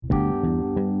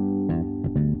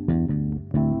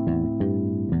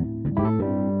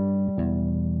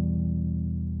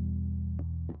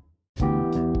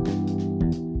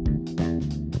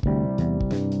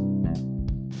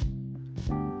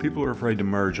People are afraid to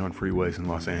merge on freeways in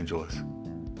Los Angeles.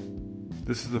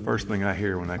 This is the first thing I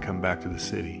hear when I come back to the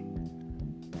city.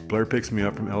 Blair picks me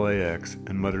up from LAX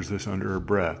and mutters this under her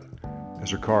breath as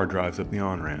her car drives up the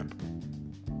on-ramp.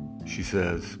 She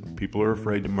says, people are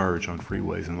afraid to merge on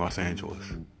freeways in Los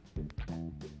Angeles.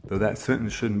 Though that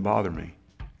sentence shouldn't bother me,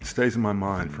 it stays in my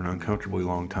mind for an uncomfortably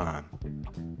long time.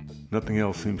 Nothing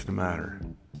else seems to matter.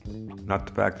 Not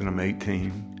the fact that I'm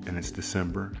 18 and it's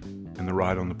December and the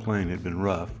ride on the plane had been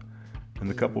rough, and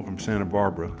the couple from Santa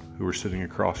Barbara who were sitting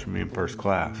across from me in first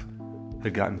class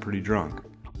had gotten pretty drunk.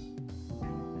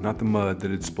 Not the mud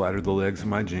that had splattered the legs of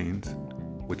my jeans,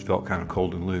 which felt kind of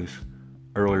cold and loose,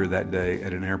 earlier that day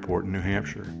at an airport in New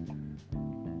Hampshire.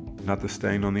 Not the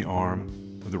stain on the arm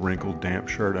of the wrinkled, damp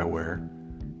shirt I wear,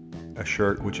 a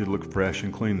shirt which had looked fresh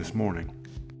and clean this morning.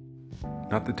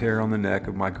 Not the tear on the neck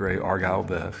of my gray Argyle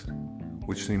vest,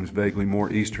 which seems vaguely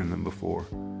more Eastern than before,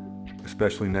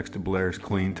 especially next to Blair's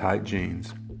clean, tight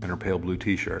jeans and her pale blue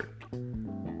t-shirt.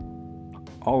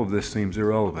 All of this seems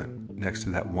irrelevant next to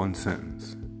that one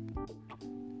sentence.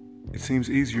 It seems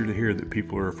easier to hear that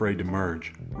people are afraid to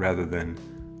merge rather than,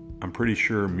 I'm pretty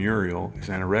sure Muriel is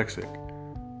anorexic,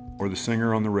 or the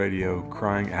singer on the radio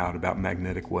crying out about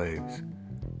magnetic waves.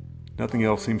 Nothing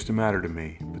else seems to matter to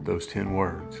me but those 10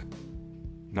 words.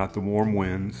 Not the warm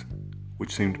winds,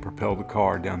 which seem to propel the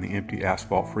car down the empty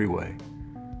asphalt freeway,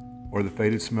 or the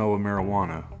faded smell of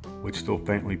marijuana, which still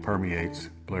faintly permeates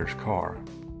Blair's car.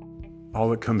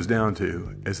 All it comes down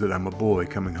to is that I'm a boy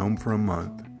coming home for a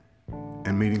month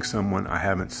and meeting someone I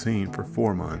haven't seen for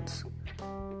 4 months,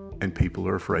 and people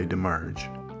are afraid to merge.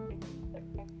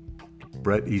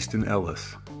 Brat Easton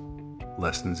Ellis,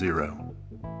 Less Than Zero.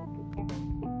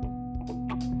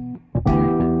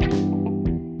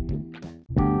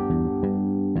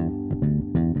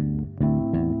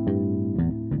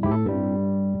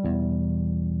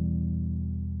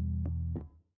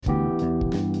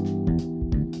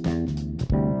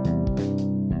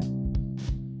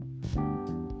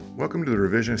 Welcome to the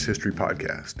Revisionist History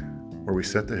Podcast, where we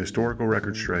set the historical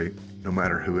record straight, no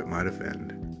matter who it might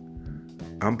offend.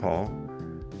 I'm Paul,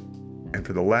 and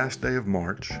for the last day of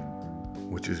March,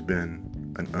 which has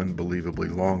been an unbelievably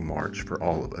long March for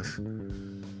all of us,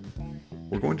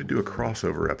 we're going to do a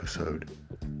crossover episode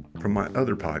from my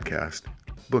other podcast,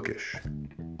 Bookish.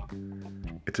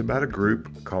 It's about a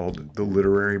group called the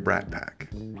Literary Brat Pack,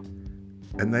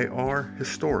 and they are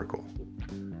historical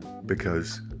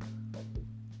because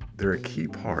they're a key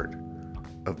part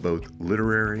of both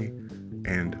literary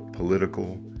and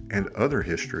political and other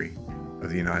history of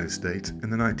the United States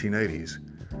in the 1980s.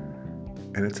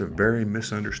 And it's a very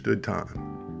misunderstood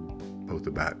time, both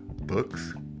about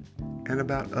books and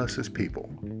about us as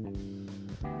people.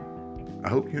 I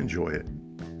hope you enjoy it.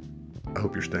 I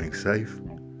hope you're staying safe,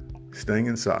 staying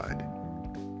inside,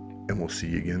 and we'll see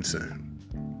you again soon.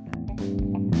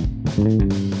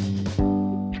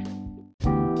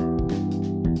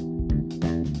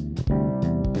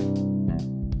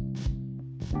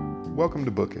 Welcome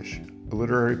to Bookish, a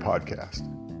literary podcast.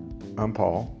 I'm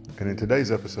Paul, and in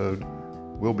today's episode,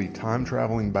 we'll be time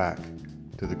traveling back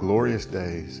to the glorious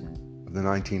days of the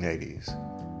 1980s,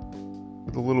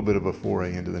 with a little bit of a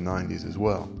foray into the 90s as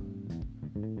well.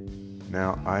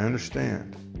 Now, I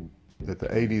understand that the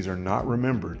 80s are not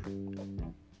remembered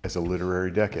as a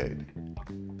literary decade,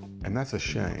 and that's a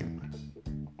shame,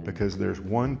 because there's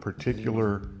one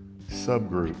particular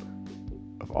subgroup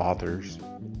of authors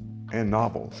and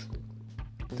novels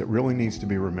that really needs to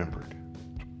be remembered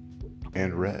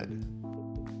and read.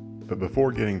 But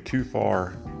before getting too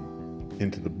far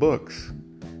into the books,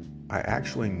 I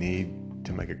actually need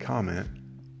to make a comment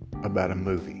about a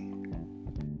movie.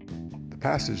 The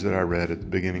passage that I read at the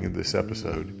beginning of this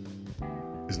episode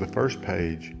is the first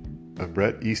page of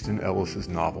Brat Easton Ellis's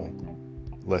novel,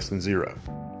 Less Than Zero.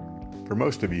 For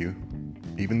most of you,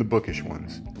 even the bookish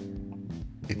ones,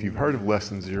 if you've heard of Less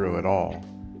Than Zero at all,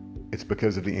 it's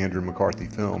because of the Andrew McCarthy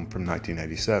film from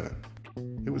 1987.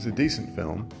 It was a decent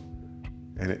film,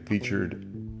 and it featured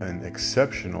an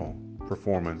exceptional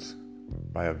performance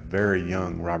by a very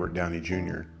young Robert Downey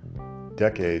Jr.,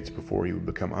 decades before he would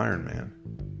become Iron Man.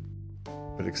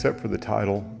 But except for the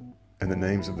title and the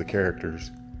names of the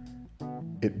characters,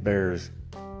 it bears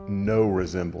no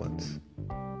resemblance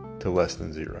to Less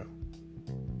Than Zero.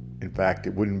 In fact,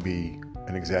 it wouldn't be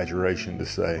an exaggeration to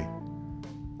say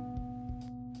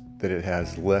that it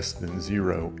has less than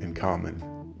zero in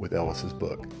common with Ellis's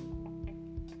book.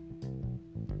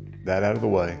 That out of the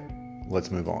way,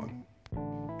 let's move on.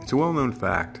 It's a well-known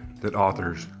fact that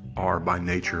authors are by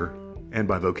nature and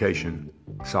by vocation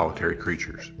solitary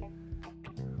creatures.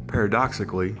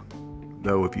 Paradoxically,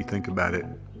 though, if you think about it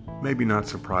maybe not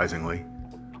surprisingly.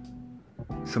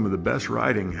 Some of the best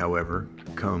writing, however,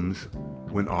 comes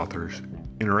when authors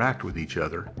interact with each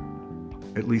other,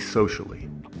 at least socially.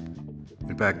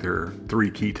 In fact, there are three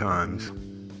key times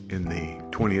in the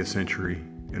 20th century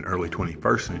and early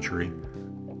 21st century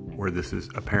where this is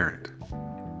apparent.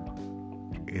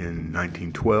 In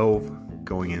 1912,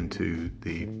 going into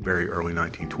the very early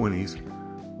 1920s,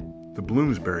 the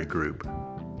Bloomsbury Group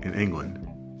in England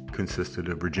consisted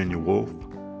of Virginia Woolf,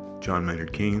 John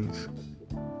Maynard Keynes,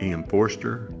 E.M.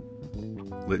 Forster,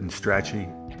 Lytton Strachey,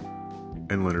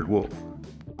 and Leonard Woolf.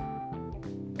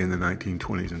 In the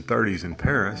 1920s and 30s in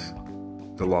Paris,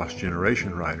 the Lost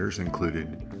Generation writers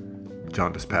included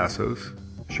John Dos Passos,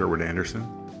 Sherwood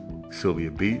Anderson,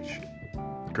 Sylvia Beach,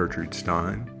 Gertrude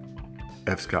Stein,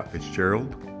 F. Scott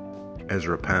Fitzgerald,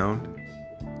 Ezra Pound,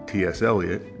 T.S.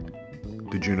 Eliot,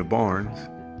 Djuna Barnes,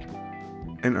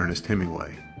 and Ernest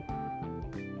Hemingway.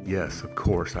 Yes, of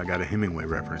course, I got a Hemingway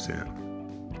reference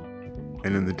in.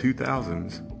 And in the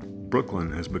 2000s,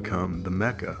 Brooklyn has become the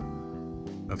mecca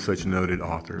of such noted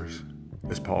authors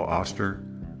as Paul Auster,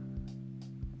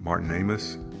 Martin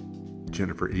Amis,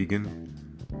 Jennifer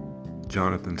Egan,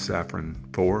 Jonathan Safran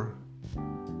Foer,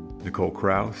 Nicole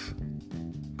Krauss,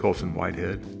 Colson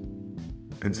Whitehead,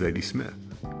 and Zadie Smith.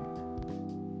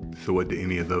 So what do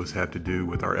any of those have to do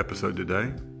with our episode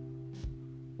today?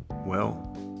 Well,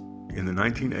 in the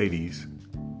 1980s,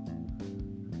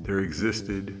 there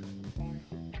existed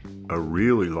a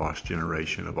really lost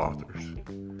generation of authors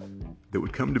that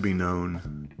would come to be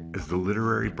known as the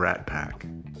literary Brat Pack,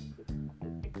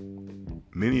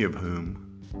 many of whom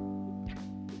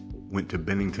went to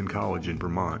Bennington College in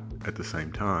Vermont at the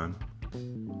same time,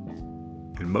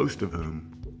 and most of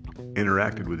whom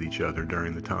interacted with each other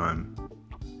during the time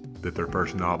that their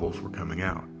first novels were coming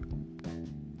out.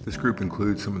 This group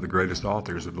includes some of the greatest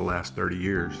authors of the last 30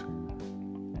 years,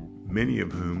 many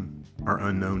of whom are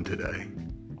unknown today,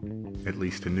 at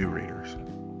least to new readers.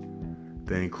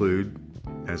 They include,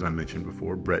 as I mentioned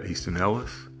before, Bret Easton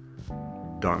Ellis,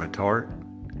 Donna Tartt,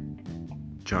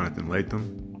 Jonathan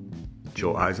Latham,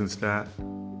 Joel Eisenstadt,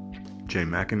 Jay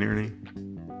McInerney,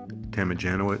 Tama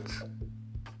Janowitz,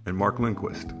 and Mark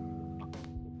Lindquist.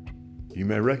 You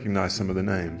may recognize some of the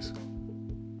names,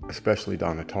 especially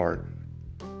Donna Tartt,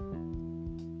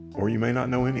 or you may not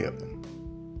know any of them.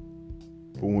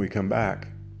 But when we come back,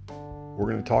 we're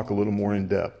going to talk a little more in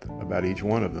depth about each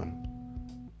one of them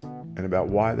and about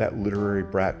why that literary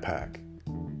Brat Pack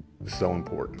is so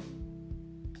important.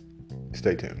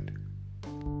 Stay tuned.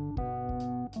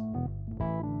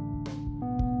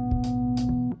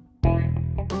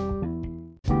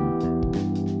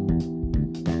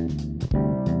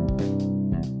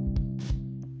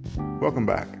 Welcome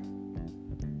back.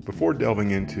 Before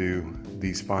delving into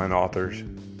these fine authors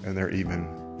and their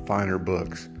even finer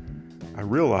books, I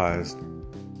realized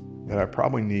that I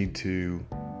probably need to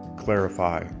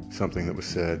clarify something that was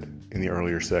said in the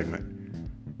earlier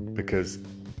segment, because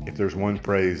if there's one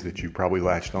phrase that you probably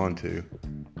latched onto,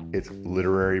 it's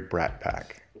literary Brat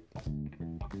Pack.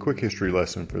 Quick history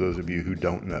lesson for those of you who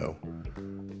don't know,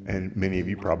 and many of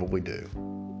you probably do.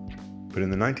 But in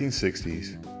the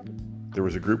 1960s, there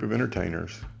was a group of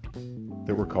entertainers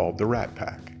that were called the Rat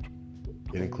Pack.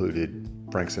 It included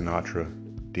Frank Sinatra,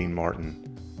 Dean Martin,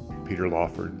 Peter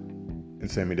Lawford,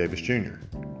 and Sammy Davis Jr.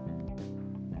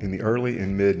 In the early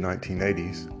and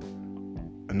mid-1980s,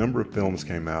 a number of films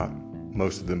came out,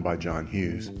 most of them by John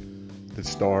Hughes, that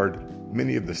starred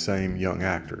many of the same young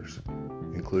actors,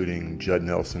 including Judd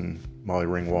Nelson, Molly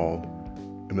Ringwald,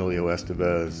 Emilio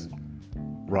Estevez,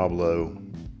 Rob Lowe,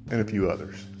 and a few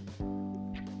others.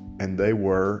 And they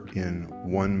were, in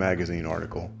one magazine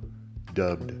article,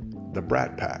 dubbed the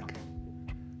Brat Pack.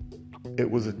 It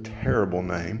was a terrible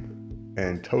name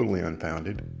and totally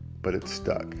unfounded, but it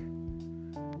stuck.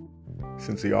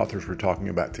 Since the authors we're talking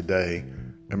about today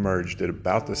emerged at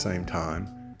about the same time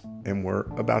and were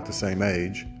about the same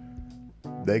age,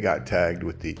 they got tagged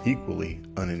with the equally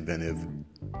uninventive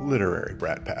literary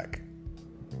Brat Pack.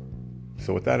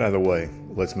 So with that out of the way,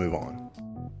 let's move on.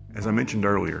 As I mentioned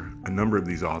earlier, a number of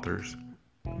these authors,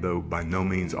 though by no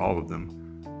means all of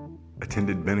them,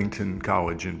 attended Bennington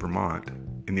College in Vermont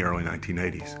in the early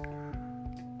 1980s.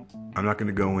 I'm not going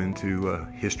to go into a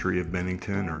history of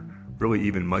Bennington or really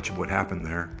even much of what happened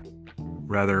there.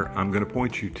 Rather, I'm going to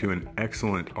point you to an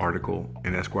excellent article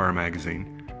in Esquire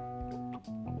magazine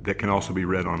that can also be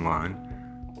read online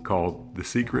called The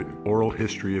Secret Oral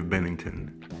History of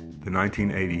Bennington, the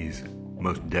 1980s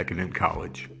Most Decadent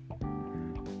College.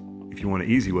 If you want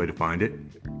an easy way to find it,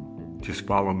 just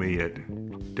follow me at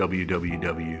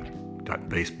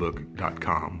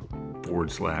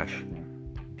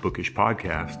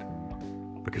www.facebook.com/bookishpodcast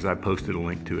because I posted a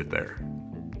link to it there.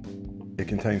 It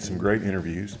contains some great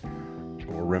interviews,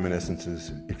 or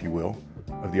reminiscences, if you will,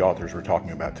 of the authors we're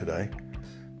talking about today,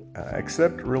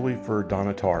 except really for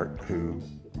Donna Tartt, who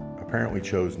apparently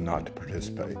chose not to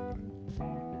participate.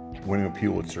 Winning a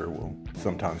Pulitzer will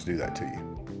sometimes do that to you.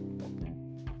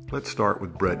 Let's start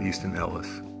with Bret Easton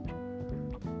Ellis,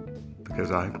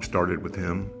 because I started with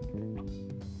him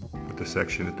with the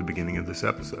section at the beginning of this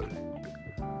episode.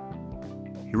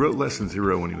 He wrote Less Than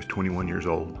Zero when he was 21 years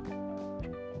old.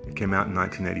 It came out in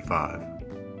 1985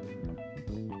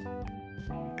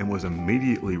 and was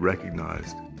immediately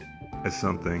recognized as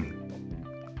something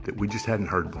that we just hadn't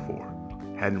heard before,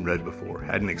 hadn't read before,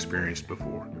 hadn't experienced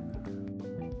before.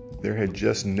 There had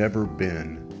just never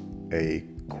been a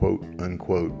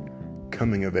quote-unquote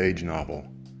coming-of-age novel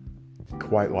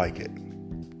quite like it.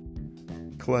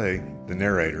 Clay, the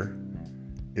narrator,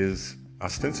 is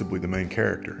ostensibly the main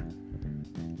character.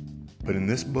 But in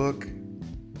this book,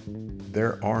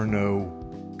 there are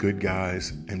no good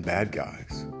guys and bad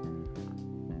guys.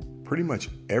 Pretty much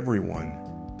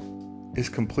everyone is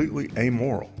completely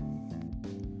amoral.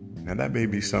 Now that may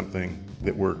be something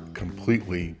that we're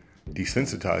completely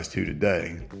desensitized to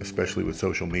today, especially with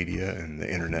social media and the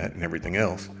internet and everything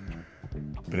else.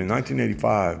 But in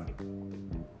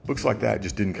 1985, books like that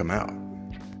just didn't come out.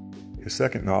 His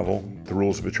second novel, The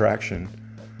Rules of Attraction,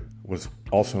 was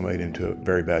also made into a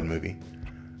very bad movie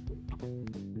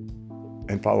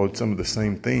and followed some of the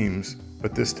same themes,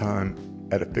 but this time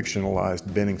at a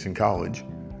fictionalized Bennington College.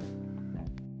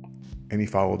 And he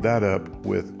followed that up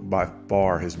with, by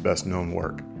far, his best-known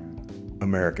work,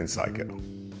 American Psycho.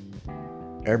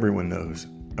 Everyone knows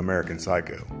American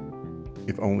Psycho,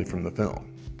 if only from the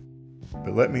film.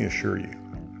 But let me assure you,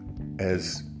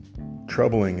 as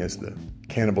troubling as the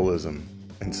cannibalism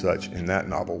and such in that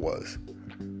novel was,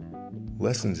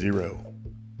 Less Than Zero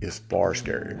is far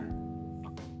scarier.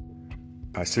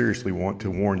 I seriously want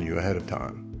to warn you ahead of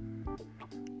time.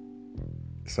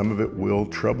 Some of it will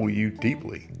trouble you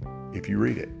deeply if you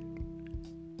read it,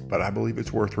 but I believe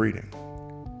it's worth reading.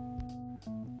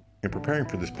 In preparing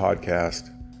for this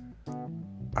podcast,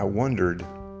 I wondered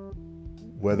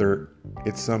whether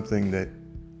it's something that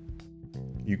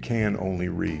you can only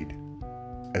read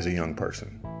as a young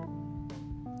person.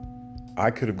 I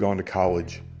could have gone to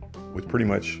college with pretty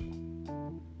much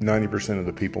 90% of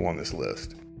the people on this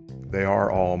list. They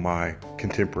are all my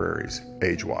contemporaries,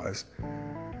 age-wise.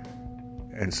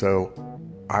 And so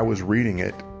I was reading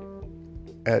it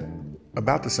at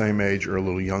about the same age or a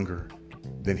little younger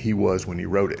than he was when he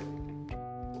wrote it.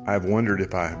 I've wondered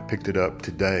if I picked it up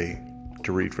today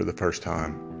to read for the first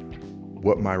time,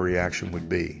 what my reaction would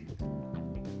be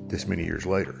this many years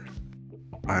later.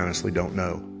 I honestly don't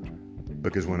know,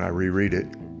 because when I reread it,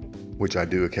 which I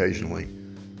do occasionally,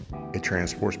 it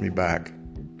transports me back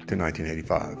to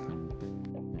 1985.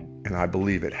 And I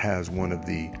believe it has one of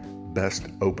the best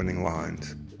opening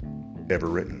lines ever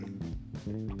written.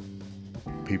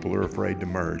 People are afraid to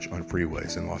merge on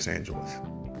freeways in Los Angeles.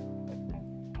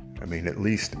 I mean, at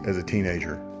least as a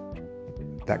teenager,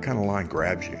 that kind of line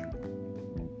grabs you.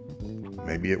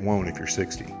 Maybe it won't if you're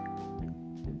 60.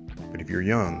 But if you're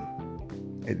young,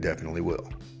 it definitely will.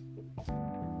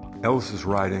 Ellis's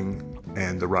writing,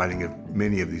 and the writing of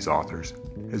many of these authors,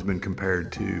 has been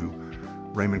compared to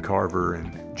Raymond Carver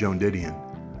and Joan Didion,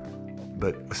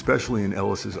 but especially in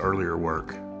Ellis's earlier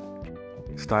work.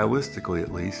 Stylistically,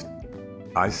 at least,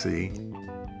 I see,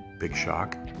 big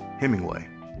shock, Hemingway.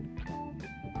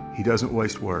 He doesn't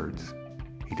waste words.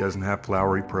 He doesn't have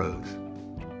flowery prose.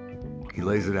 He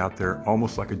lays it out there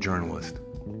almost like a journalist.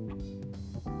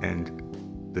 And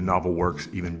the novel works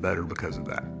even better because of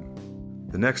that.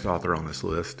 The next author on this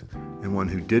list, and one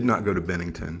who did not go to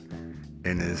Bennington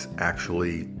and is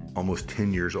actually almost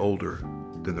 10 years older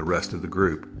than the rest of the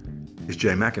group, is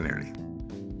Jay McInerney.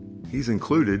 He's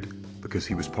included because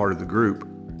he was part of the group,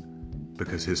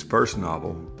 because his first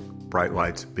novel, Bright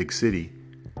Lights, Big City,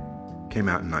 came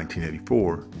out in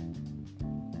 1984,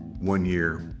 1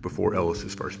 year before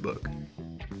Ellis's first book.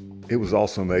 It was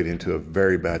also made into a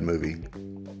very bad movie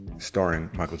starring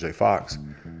Michael J. Fox,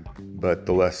 but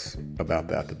the less about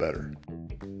that, the better.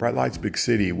 Bright Lights, Big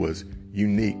City was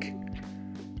unique,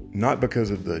 not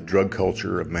because of the drug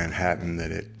culture of Manhattan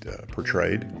that it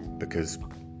portrayed, because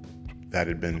that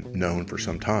had been known for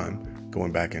some time,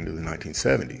 going back into the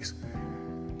 1970s.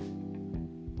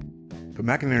 But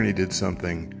McInerney did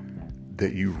something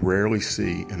that you rarely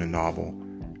see in a novel,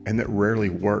 and that rarely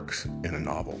works in a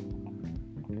novel.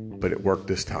 But it worked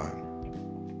this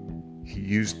time. He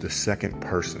used the second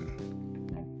person.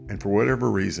 And for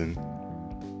whatever reason,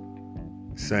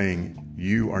 saying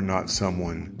you are not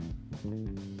someone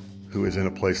who is in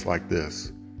a place like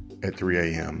this at 3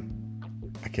 a.m.,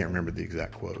 I can't remember the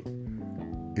exact quote,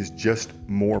 is just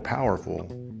more powerful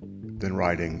than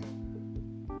writing,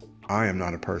 I am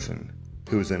not a person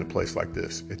who is in a place like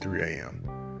this at 3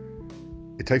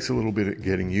 a.m. It takes a little bit of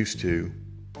getting used to,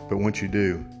 but once you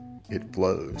do, it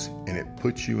flows and it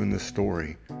puts you in the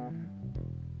story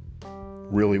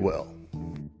really well.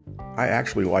 I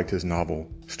actually liked his novel,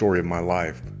 Story of My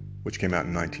Life, which came out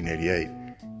in 1988,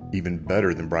 even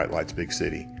better than Bright Lights, Big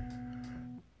City.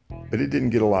 But it didn't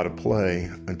get a lot of play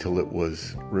until it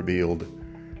was revealed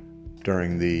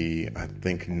during the,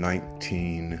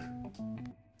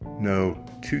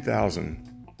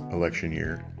 2000 election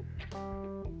year,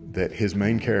 that his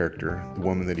main character, the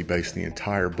woman that he based the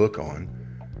entire book on,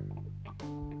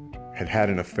 had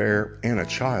an affair and a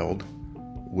child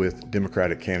with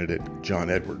Democratic candidate John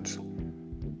Edwards.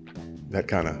 That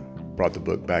kind of brought the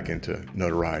book back into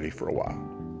notoriety for a while.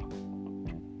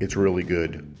 It's really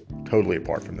good, totally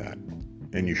apart from that,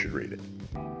 and you should read it.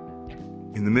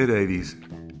 In the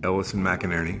mid-'80s, Ellis and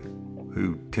McInerney,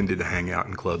 who tended to hang out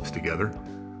in clubs together,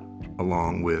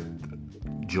 along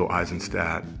with Jill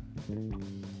Eisenstadt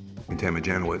and Tammy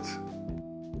Janowitz,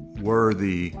 were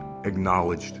the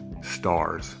acknowledged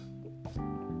stars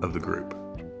of the group.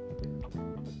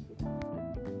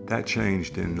 That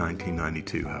changed in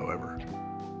 1992, however,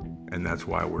 and that's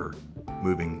why we're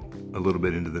moving a little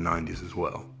bit into the 90s as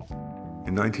well.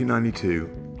 In 1992,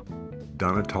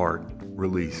 Donna Tartt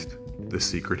released The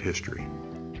Secret History,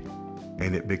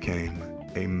 and it became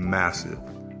a massive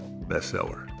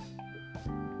bestseller.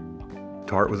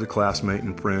 Tartt was a classmate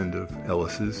and friend of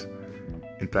Ellis's.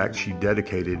 In fact, she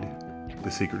dedicated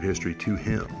The Secret History to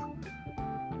him.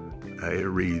 It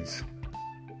reads,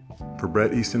 "For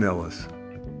Bret Easton Ellis,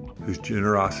 whose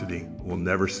generosity will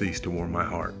never cease to warm my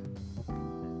heart."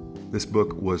 This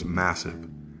book was massive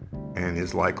and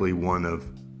is likely one of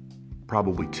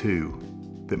probably two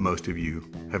that most of you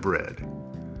have read.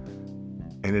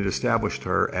 And it established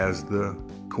her as the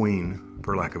queen,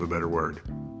 for lack of a better word,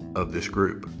 of this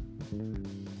group.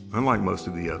 Unlike most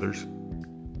of the others,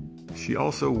 she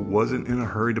also wasn't in a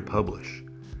hurry to publish.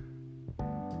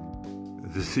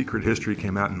 The Secret History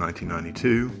came out in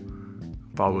 1992,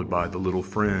 followed by The Little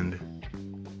Friend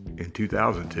in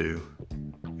 2002,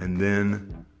 and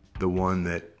then the one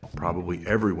that probably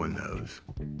everyone knows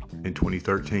in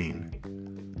 2013,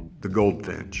 The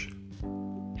Goldfinch,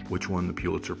 which won the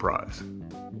Pulitzer Prize.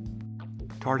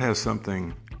 Tartt has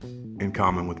something in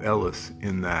common with Ellis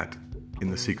in that in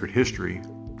The Secret History,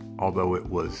 although it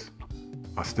was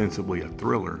ostensibly a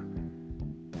thriller,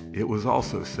 it was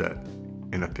also set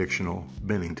in a fictional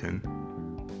Bennington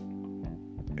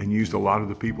and used a lot of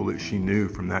the people that she knew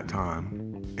from that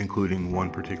time, including one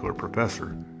particular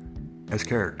professor, as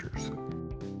characters.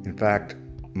 In fact,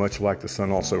 much like The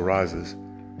Sun Also Rises,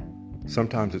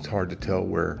 sometimes it's hard to tell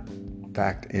where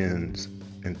fact ends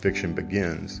and fiction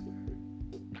begins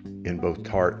in both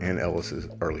Tartt and Ellis's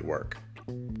early work.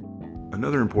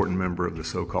 Another important member of the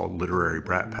so-called literary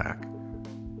Brat Pack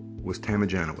was Tammy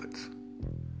Janowitz.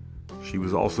 She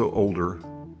was also older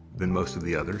than most of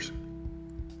the others,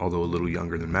 although a little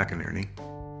younger than McInerney,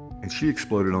 and she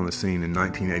exploded on the scene in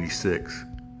 1986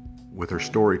 with her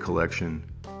story collection,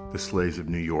 The Slaves of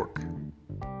New York.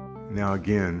 Now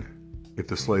again, if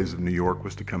The Slaves of New York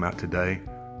was to come out today,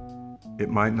 it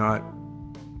might not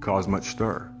cause much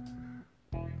stir,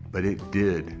 but it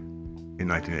did in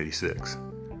 1986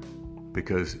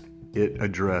 because it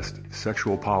addressed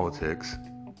sexual politics,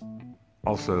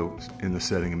 also in the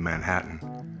setting of Manhattan,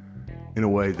 in a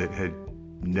way that had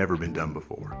never been done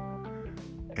before.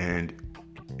 And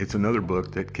it's another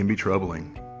book that can be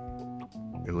troubling.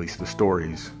 At least the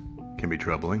stories can be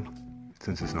troubling,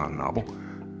 since it's not a novel.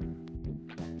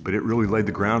 But it really laid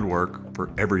the groundwork for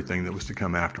everything that was to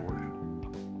come afterward.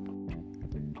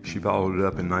 She followed it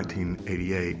up in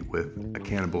 1988 with A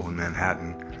Cannibal in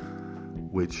Manhattan,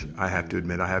 which I have to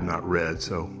admit I have not read,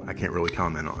 so I can't really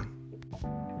comment on.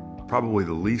 Probably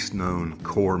the least known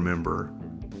core member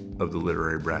of the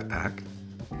literary Brat Pack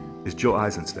is Jill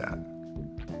Eisenstadt,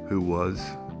 who was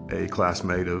a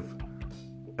classmate of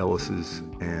Ellis's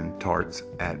and Tartt's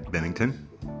at Bennington,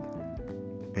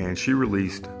 and she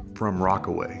released From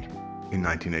Rockaway in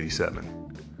 1987.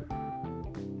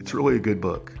 It's really a good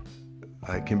book.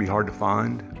 It can be hard to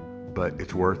find, but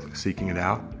it's worth seeking it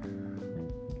out.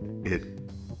 It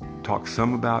talks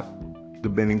some about the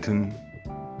Bennington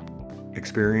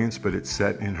experience, but it's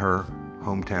set in her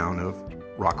hometown of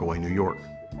Rockaway, New York.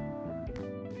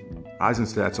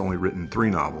 Eisenstadt's only written 3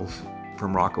 novels,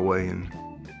 From Rockaway in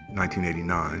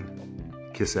 1989,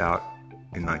 Kiss Out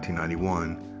in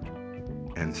 1991,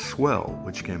 and Swell,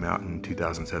 which came out in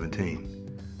 2017.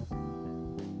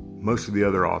 Most of the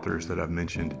other authors that I've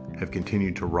mentioned have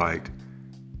continued to write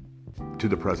to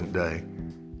the present day,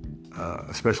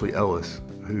 especially Ellis,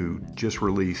 who just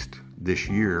released this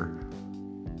year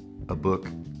a book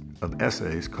of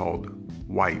essays called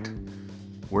White,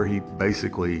 where he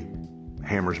basically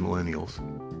hammers millennials.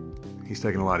 He's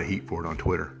taken a lot of heat for it on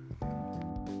Twitter.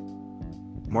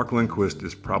 Mark Lindquist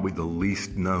is probably the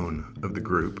least known of the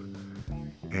group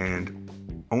and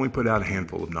only put out a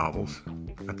handful of novels.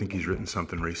 I think he's written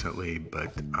something recently,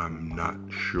 but I'm not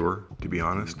sure, to be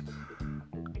honest.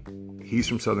 He's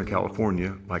from Southern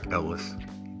California, like Ellis.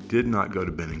 Did not go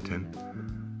to Bennington,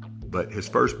 but his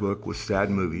first book was Sad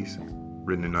Movies,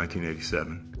 written in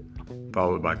 1987,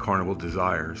 followed by Carnival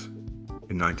Desires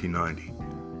in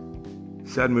 1990.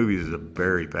 Sad Movies is a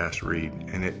very fast read,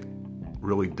 and it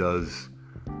really does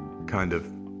kind of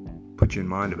put you in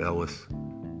mind of Ellis,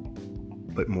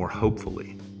 but more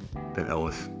hopefully than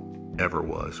Ellis ever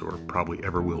was or probably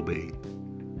ever will be.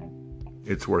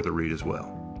 It's worth a read as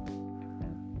well.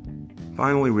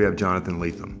 Finally, we have Jonathan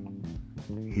Lethem.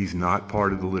 He's not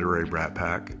part of the literary Brat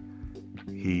Pack.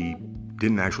 He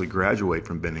didn't actually graduate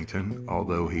from Bennington,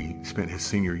 although he spent his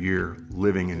senior year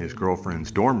living in his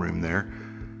girlfriend's dorm room there,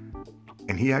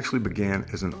 and he actually began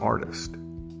as an artist.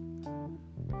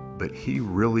 But he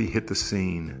really hit the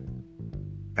scene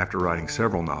after writing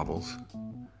several novels,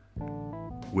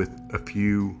 with a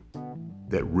few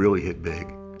that really hit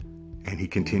big, and he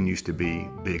continues to be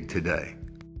big today.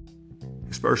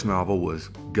 His first novel was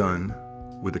Gun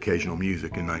with Occasional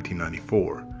Music in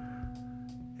 1994,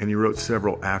 and he wrote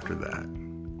several after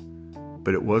that.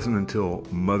 But it wasn't until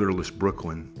Motherless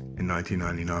Brooklyn in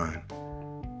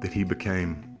 1999 that he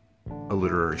became a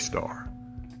literary star.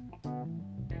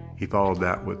 He followed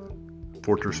that with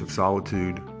Fortress of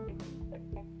Solitude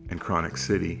and Chronic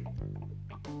City,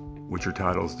 which are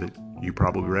titles that you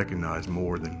probably recognize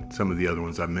more than some of the other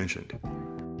ones I've mentioned.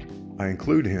 I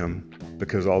include him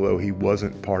because although he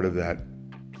wasn't part of that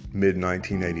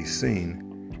mid-1980s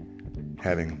scene,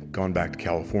 having gone back to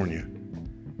California,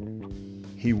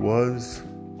 he was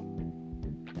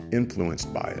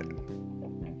influenced by it,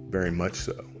 very much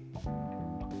so.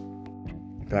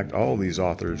 In fact, all of these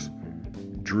authors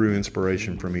drew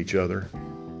inspiration from each other,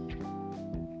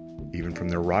 even from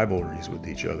their rivalries with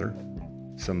each other,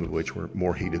 some of which were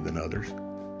more heated than others,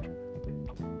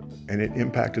 and it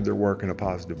impacted their work in a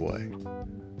positive way.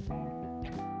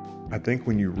 I think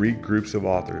when you read groups of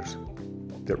authors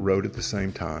that wrote at the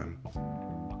same time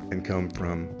and come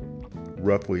from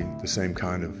roughly the same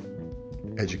kind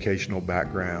of educational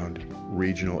background,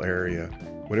 regional area,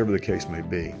 whatever the case may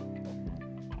be,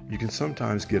 you can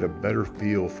sometimes get a better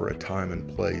feel for a time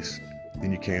and place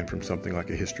than you can from something like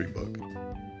a history book.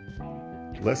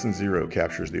 Lesson Zero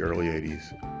captures the early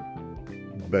 80s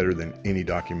better than any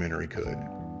documentary could.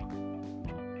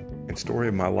 And Story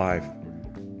of My Life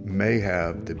may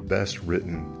have the best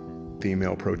written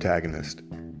female protagonist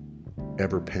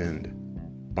ever penned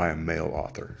by a male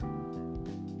author.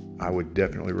 I would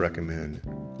definitely recommend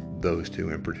those two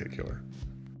in particular.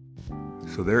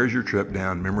 So there's your trip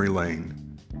down memory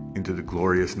lane into the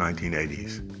glorious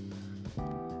 1980s.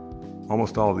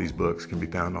 Almost all of these books can be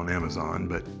found on Amazon,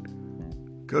 but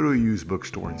go to a used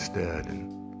bookstore instead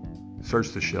and search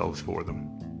the shelves for them.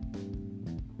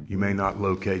 You may not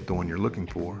locate the one you're looking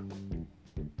for,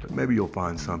 but maybe you'll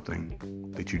find something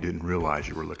that you didn't realize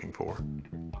you were looking for.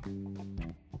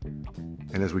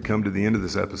 And as we come to the end of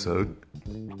this episode,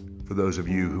 for those of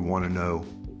you who want to know,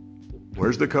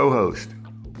 where's the co-host?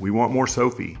 We want more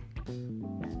Sophie.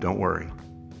 Don't worry,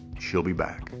 she'll be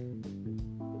back.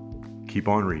 Keep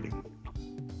on reading.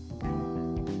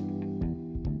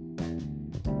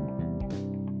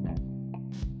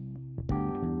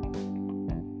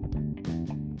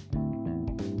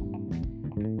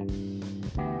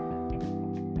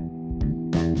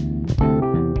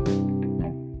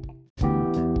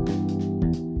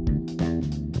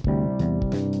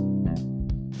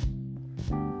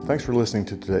 Thanks for listening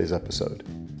to today's episode.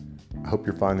 I hope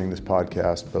you're finding this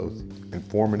podcast both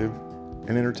informative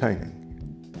and entertaining.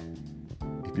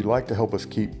 If you'd like to help us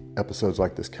keep episodes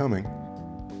like this coming,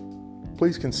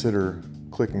 please consider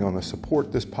clicking on the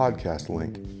Support This Podcast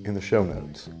link in the show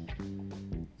notes.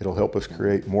 It'll help us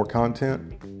create more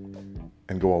content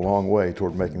and go a long way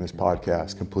toward making this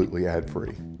podcast completely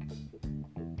ad-free.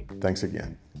 Thanks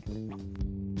again.